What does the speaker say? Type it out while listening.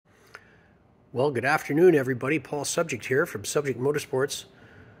Well, good afternoon, everybody. Paul Subject here from Subject Motorsports.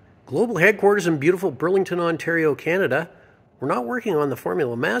 Global headquarters in beautiful Burlington, Ontario, Canada. We're not working on the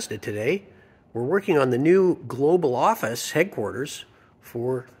Formula Mazda today. We're working on the new global office headquarters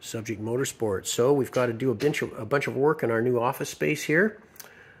for Subject Motorsports. So we've got to do a bunch of work in our new office space here.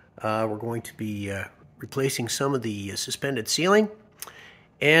 We're going to be replacing some of the suspended ceiling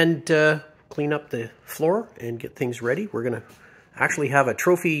and clean up the floor and get things ready. We're going to actually have a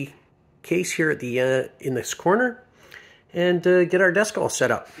trophy case here at the in this corner and get our desk all set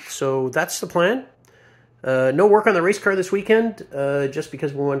up. So that's the plan. No work on the race car this weekend, just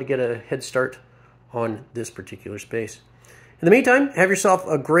because we wanted to get a head start on this particular space. In the meantime, have yourself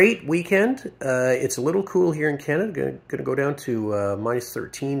a great weekend. It's a little cool here in Canada. Going to go down to minus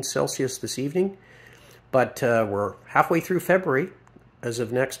 13 Celsius this evening, but we're halfway through February as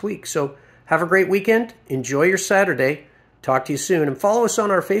of next week. So have a great weekend. Enjoy your Saturday. Talk to you soon. And follow us on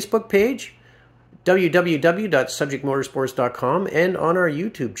our Facebook page, www.subjectmotorsports.com, and on our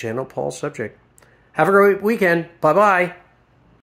YouTube channel, Paul Subject. Have a great weekend. Bye-bye.